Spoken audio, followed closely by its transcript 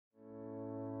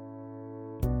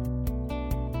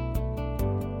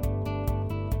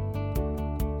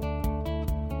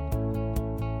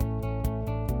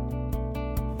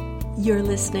You're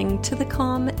listening to the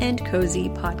Calm and Cozy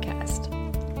podcast,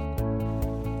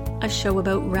 a show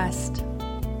about rest,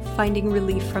 finding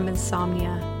relief from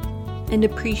insomnia, and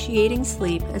appreciating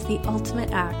sleep as the ultimate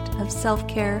act of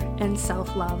self-care and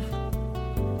self-love.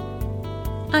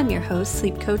 I'm your host,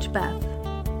 Sleep Coach Beth,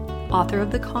 author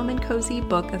of the Calm and Cozy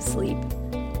Book of Sleep,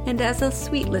 and as a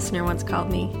sweet listener once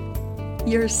called me,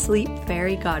 your sleep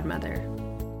fairy godmother.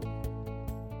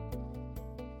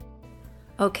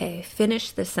 Okay, finish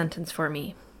this sentence for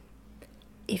me.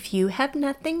 If you have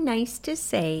nothing nice to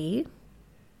say,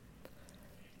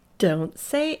 don't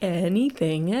say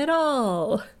anything at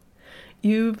all.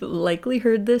 You've likely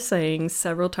heard this saying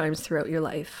several times throughout your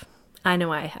life. I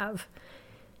know I have.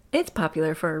 It's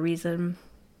popular for a reason.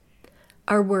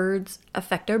 Our words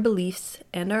affect our beliefs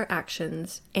and our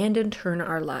actions, and in turn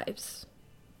our lives.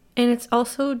 And it's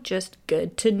also just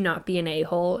good to not be an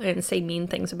a-hole and say mean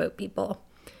things about people.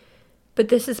 But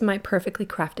this is my perfectly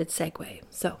crafted segue,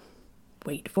 so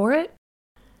wait for it.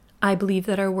 I believe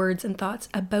that our words and thoughts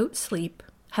about sleep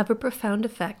have a profound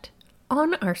effect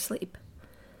on our sleep.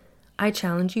 I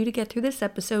challenge you to get through this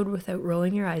episode without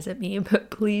rolling your eyes at me, but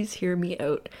please hear me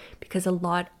out, because a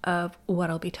lot of what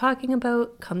I'll be talking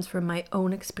about comes from my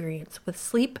own experience with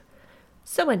sleep,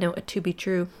 so I know it to be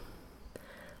true.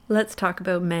 Let's talk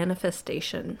about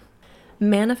manifestation.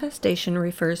 Manifestation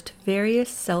refers to various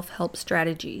self-help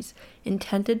strategies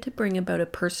intended to bring about a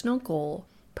personal goal,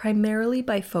 primarily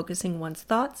by focusing one's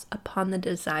thoughts upon the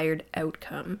desired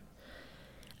outcome.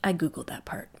 I googled that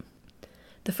part.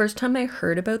 The first time I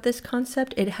heard about this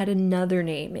concept, it had another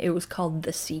name. It was called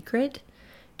The Secret.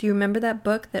 Do you remember that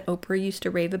book that Oprah used to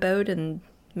rave about in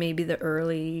maybe the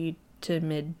early to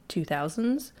mid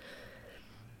 2000s?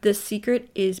 The Secret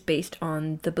is based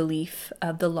on the belief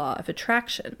of the law of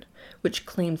attraction, which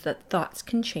claims that thoughts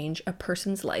can change a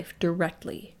person's life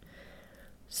directly.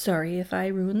 Sorry if I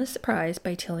ruin the surprise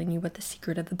by telling you what the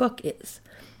secret of the book is.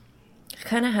 I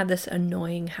kind of have this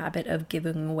annoying habit of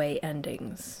giving away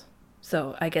endings.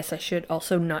 So I guess I should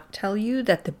also not tell you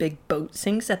that the big boat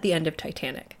sinks at the end of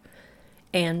Titanic.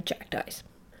 And Jack dies.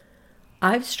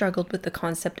 I've struggled with the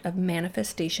concept of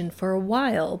manifestation for a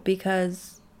while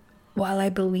because while I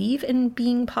believe in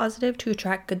being positive to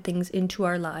attract good things into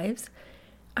our lives,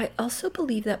 I also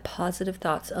believe that positive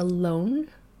thoughts alone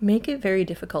make it very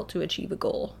difficult to achieve a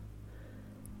goal.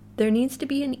 There needs to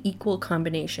be an equal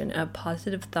combination of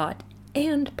positive thought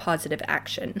and positive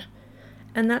action.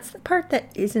 And that's the part that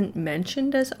isn't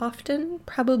mentioned as often,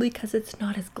 probably because it's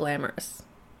not as glamorous.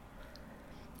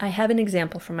 I have an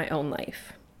example from my own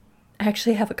life. I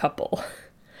actually have a couple.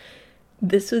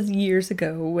 This was years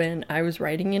ago when I was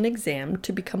writing an exam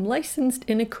to become licensed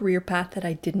in a career path that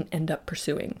I didn't end up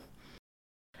pursuing.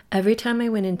 Every time I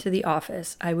went into the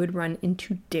office, I would run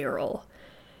into Daryl.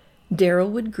 Daryl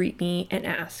would greet me and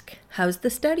ask, "How's the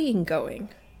studying going?"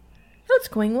 "Oh, it's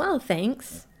going well,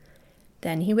 thanks."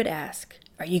 Then he would ask,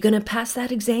 "Are you going to pass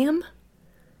that exam?"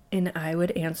 And I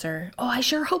would answer, "Oh, I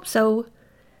sure hope so."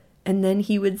 And then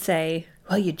he would say,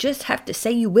 "Well, you just have to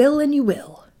say you will and you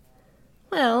will."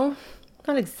 Well,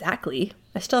 not exactly.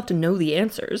 I still have to know the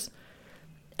answers.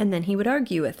 And then he would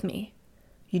argue with me.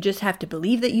 "You just have to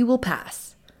believe that you will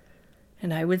pass."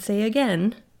 And I would say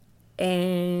again,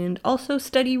 "And also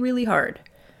study really hard."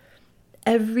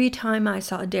 Every time I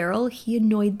saw Daryl, he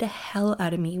annoyed the hell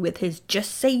out of me with his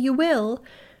 "just say you will,"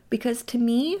 because to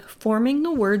me, forming the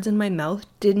words in my mouth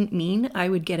didn't mean I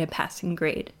would get a passing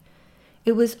grade.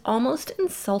 It was almost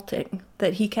insulting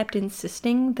that he kept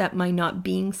insisting that my not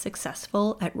being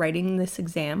successful at writing this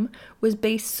exam was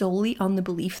based solely on the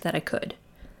belief that I could.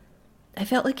 I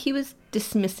felt like he was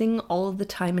dismissing all of the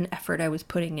time and effort I was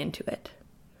putting into it.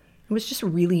 It was just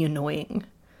really annoying.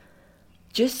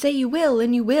 "Just say you will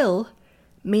and you will"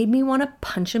 made me want to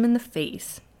punch him in the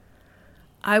face.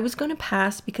 I was going to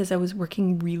pass because I was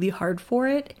working really hard for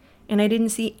it, and I didn't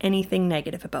see anything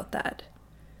negative about that.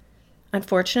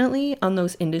 Unfortunately, on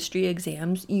those industry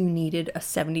exams, you needed a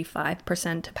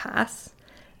 75% to pass,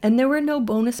 and there were no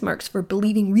bonus marks for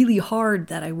believing really hard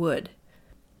that I would.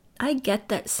 I get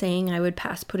that saying I would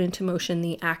pass put into motion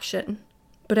the action,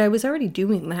 but I was already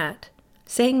doing that.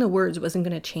 Saying the words wasn't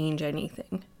going to change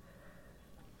anything.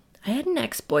 I had an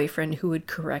ex-boyfriend who would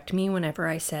correct me whenever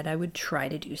I said I would try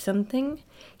to do something.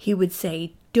 He would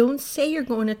say, "Don't say you're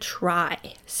going to try,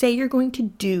 say you're going to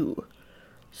do."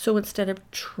 So instead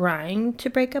of trying to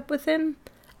break up with him,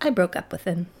 I broke up with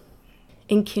him.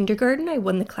 In kindergarten, I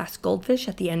won the class goldfish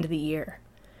at the end of the year.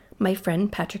 My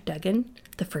friend Patrick Duggan,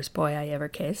 the first boy I ever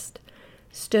kissed,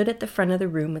 stood at the front of the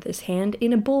room with his hand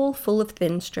in a bowl full of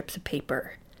thin strips of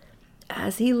paper.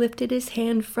 As he lifted his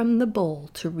hand from the bowl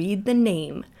to read the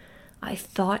name, I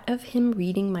thought of him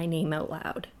reading my name out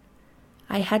loud.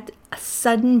 I had a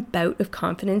sudden bout of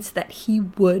confidence that he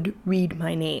would read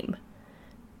my name.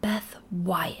 Beth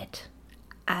Wyatt.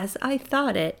 As I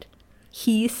thought it,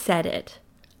 he said it.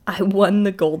 I won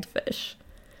the goldfish.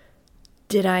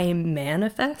 Did I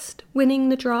manifest winning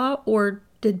the draw, or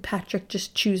did Patrick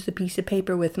just choose the piece of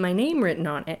paper with my name written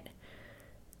on it?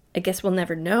 I guess we'll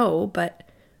never know, but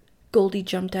Goldie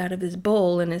jumped out of his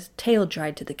bowl and his tail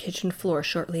dried to the kitchen floor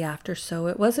shortly after, so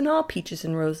it wasn't all peaches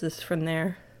and roses from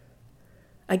there.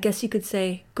 I guess you could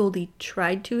say Goldie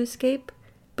tried to escape,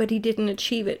 but he didn't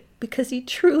achieve it because he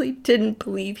truly didn't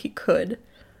believe he could.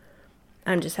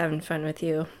 I'm just having fun with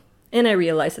you, and I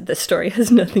realize that this story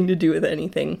has nothing to do with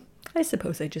anything. I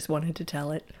suppose I just wanted to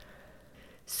tell it.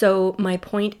 So my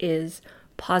point is,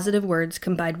 positive words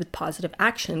combined with positive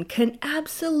action can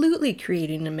absolutely create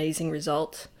an amazing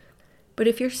result. But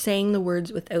if you're saying the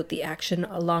words without the action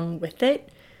along with it,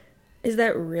 is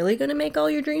that really going to make all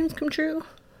your dreams come true?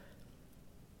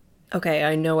 Okay,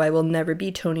 I know I will never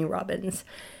be Tony Robbins,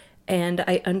 and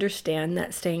I understand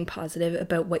that staying positive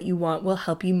about what you want will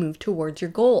help you move towards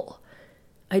your goal.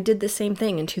 I did the same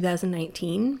thing in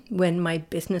 2019 when my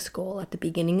business goal at the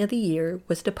beginning of the year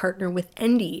was to partner with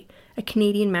Endy, a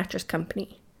Canadian mattress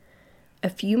company. A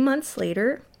few months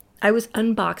later, I was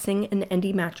unboxing an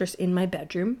Endy mattress in my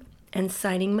bedroom and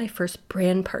signing my first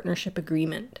brand partnership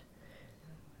agreement.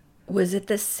 Was it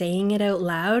the saying it out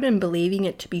loud and believing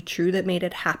it to be true that made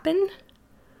it happen?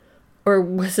 Or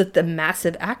was it the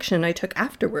massive action I took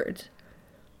afterwards?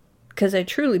 Because I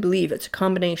truly believe it's a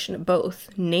combination of both,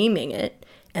 naming it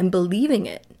and believing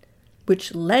it,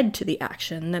 which led to the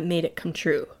action that made it come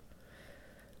true.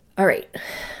 All right,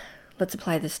 let's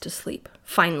apply this to sleep.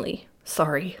 Finally,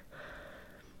 sorry.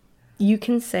 You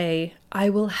can say, I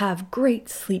will have great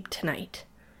sleep tonight,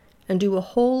 and do a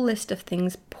whole list of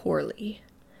things poorly,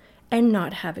 and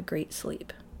not have a great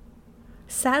sleep.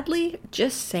 Sadly,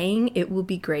 just saying it will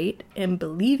be great and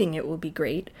believing it will be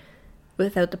great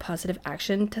without the positive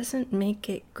action doesn't make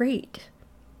it great.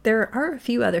 There are a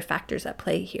few other factors at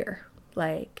play here,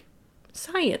 like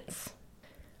science.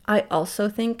 I also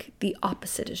think the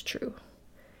opposite is true.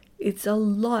 It's a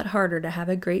lot harder to have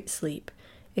a great sleep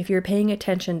if you're paying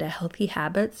attention to healthy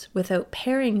habits without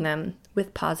pairing them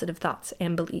with positive thoughts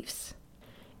and beliefs.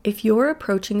 If you're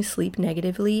approaching sleep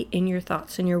negatively in your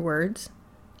thoughts and your words,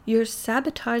 you're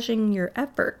sabotaging your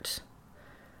effort.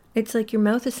 It's like your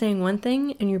mouth is saying one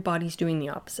thing and your body's doing the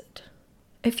opposite.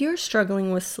 If you're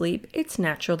struggling with sleep, it's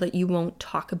natural that you won't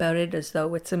talk about it as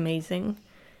though it's amazing.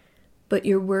 But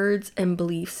your words and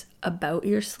beliefs about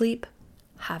your sleep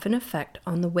have an effect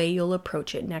on the way you'll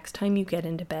approach it next time you get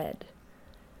into bed.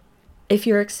 If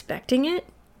you're expecting it,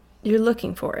 you're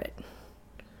looking for it.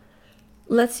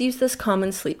 Let's use this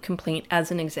common sleep complaint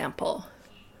as an example.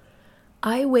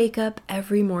 I wake up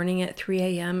every morning at 3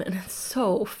 a.m. and it's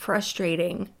so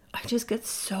frustrating. I just get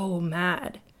so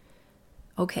mad.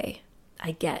 Okay,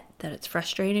 I get that it's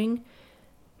frustrating,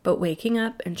 but waking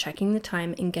up and checking the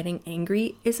time and getting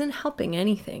angry isn't helping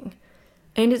anything.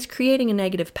 And it's creating a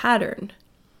negative pattern.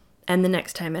 And the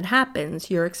next time it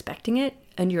happens, you're expecting it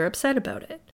and you're upset about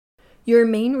it. Your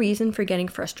main reason for getting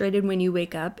frustrated when you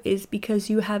wake up is because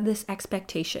you have this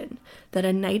expectation that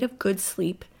a night of good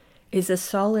sleep is a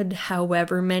solid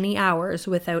however many hours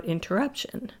without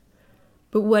interruption.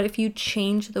 But what if you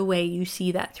change the way you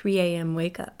see that 3 a.m.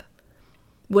 wake up?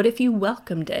 What if you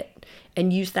welcomed it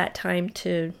and used that time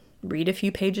to read a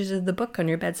few pages of the book on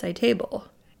your bedside table?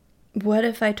 What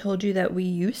if I told you that we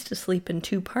used to sleep in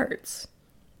 2 parts?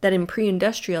 That in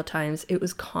pre-industrial times, it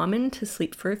was common to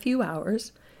sleep for a few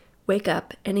hours, wake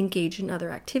up and engage in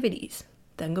other activities,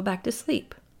 then go back to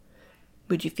sleep.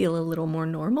 Would you feel a little more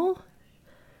normal?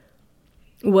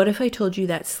 What if I told you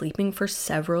that sleeping for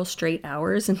several straight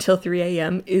hours until 3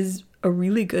 a.m. is a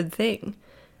really good thing?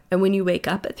 And when you wake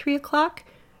up at 3 o'clock,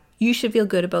 you should feel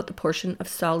good about the portion of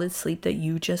solid sleep that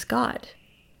you just got,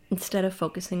 instead of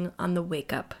focusing on the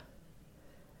wake up.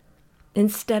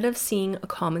 Instead of seeing a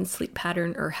common sleep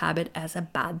pattern or habit as a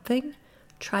bad thing,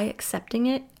 try accepting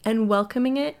it and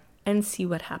welcoming it and see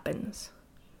what happens.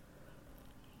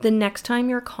 The next time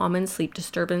your common sleep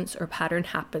disturbance or pattern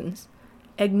happens,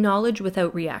 acknowledge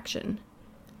without reaction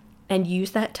and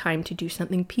use that time to do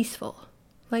something peaceful,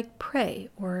 like pray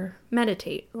or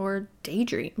meditate or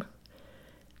daydream.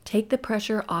 Take the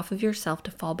pressure off of yourself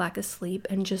to fall back asleep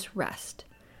and just rest.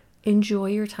 Enjoy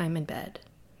your time in bed.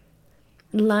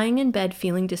 Lying in bed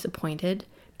feeling disappointed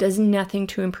does nothing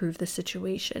to improve the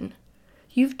situation.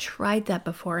 You've tried that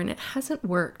before and it hasn't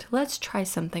worked. Let's try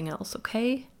something else,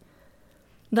 okay?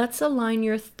 Let's align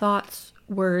your thoughts,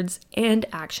 words, and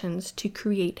actions to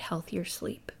create healthier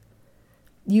sleep.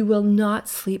 You will not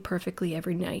sleep perfectly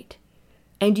every night,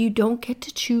 and you don't get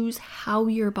to choose how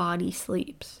your body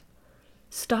sleeps.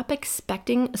 Stop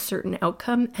expecting a certain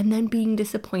outcome and then being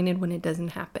disappointed when it doesn't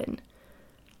happen.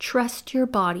 Trust your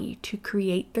body to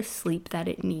create the sleep that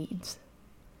it needs.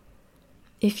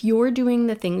 If you're doing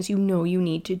the things you know you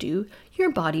need to do, your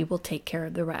body will take care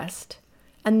of the rest.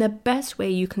 And the best way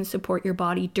you can support your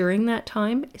body during that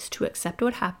time is to accept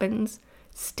what happens,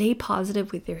 stay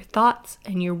positive with your thoughts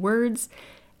and your words,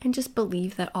 and just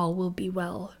believe that all will be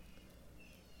well.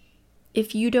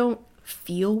 If you don't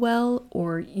feel well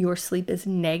or your sleep is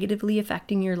negatively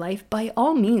affecting your life, by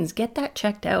all means, get that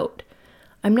checked out.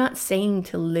 I'm not saying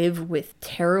to live with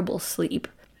terrible sleep,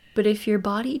 but if your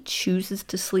body chooses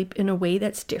to sleep in a way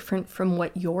that's different from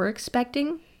what you're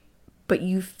expecting, but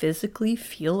you physically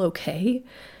feel okay,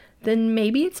 then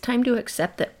maybe it's time to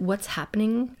accept that what's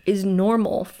happening is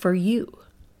normal for you.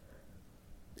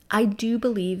 I do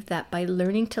believe that by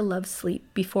learning to love sleep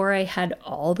before I had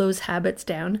all those habits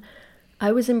down,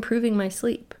 I was improving my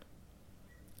sleep.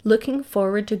 Looking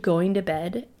forward to going to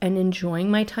bed and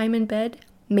enjoying my time in bed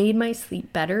made my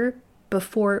sleep better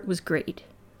before it was great.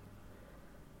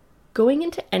 Going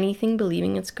into anything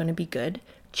believing it's going to be good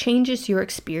changes your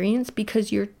experience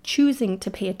because you're choosing to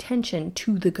pay attention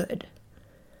to the good.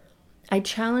 I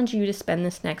challenge you to spend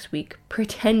this next week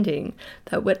pretending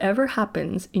that whatever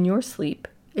happens in your sleep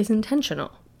is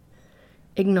intentional.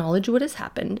 Acknowledge what has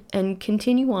happened and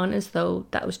continue on as though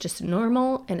that was just a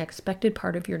normal and expected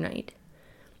part of your night.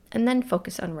 And then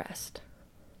focus on rest.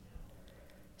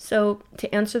 So,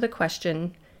 to answer the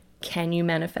question, can you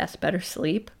manifest better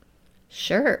sleep?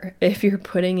 Sure, if you're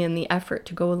putting in the effort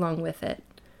to go along with it.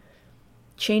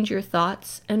 Change your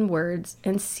thoughts and words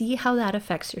and see how that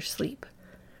affects your sleep.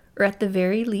 Or at the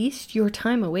very least, your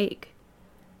time awake.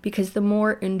 Because the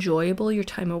more enjoyable your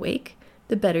time awake,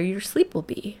 the better your sleep will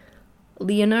be.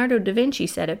 Leonardo da Vinci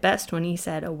said it best when he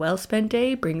said, "A well-spent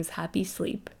day brings happy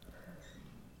sleep."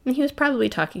 And he was probably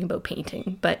talking about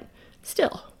painting, but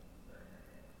still.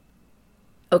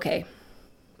 Okay,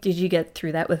 did you get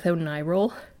through that without an eye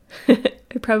roll?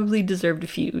 I probably deserved a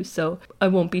few, so I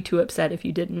won't be too upset if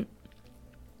you didn't.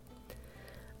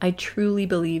 I truly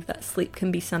believe that sleep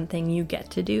can be something you get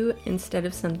to do instead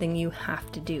of something you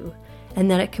have to do,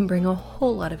 and that it can bring a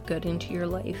whole lot of good into your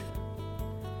life.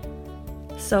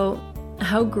 So,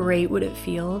 how great would it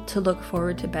feel to look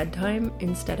forward to bedtime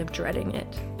instead of dreading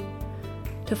it?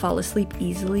 To fall asleep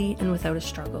easily and without a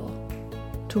struggle.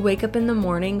 To wake up in the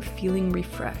morning feeling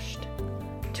refreshed.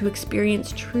 To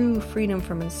experience true freedom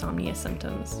from insomnia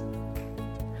symptoms.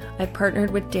 I partnered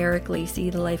with Derek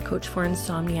Lacey, the life coach for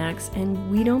insomniacs,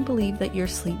 and we don't believe that your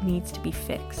sleep needs to be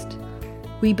fixed.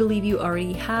 We believe you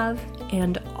already have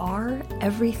and are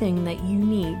everything that you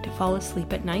need to fall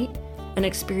asleep at night and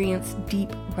experience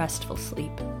deep, restful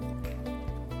sleep.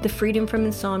 The Freedom from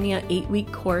Insomnia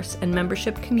 8-week course and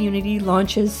membership community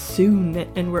launches soon,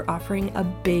 and we're offering a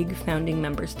big founding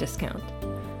members discount.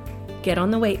 Get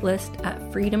on the waitlist at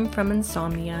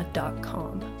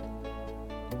freedomfrominsomnia.com.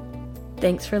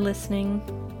 Thanks for listening.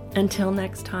 Until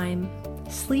next time,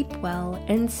 sleep well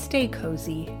and stay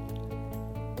cozy.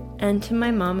 And to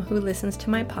my mom who listens to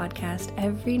my podcast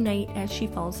every night as she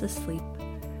falls asleep,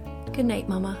 good night,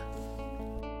 Mama.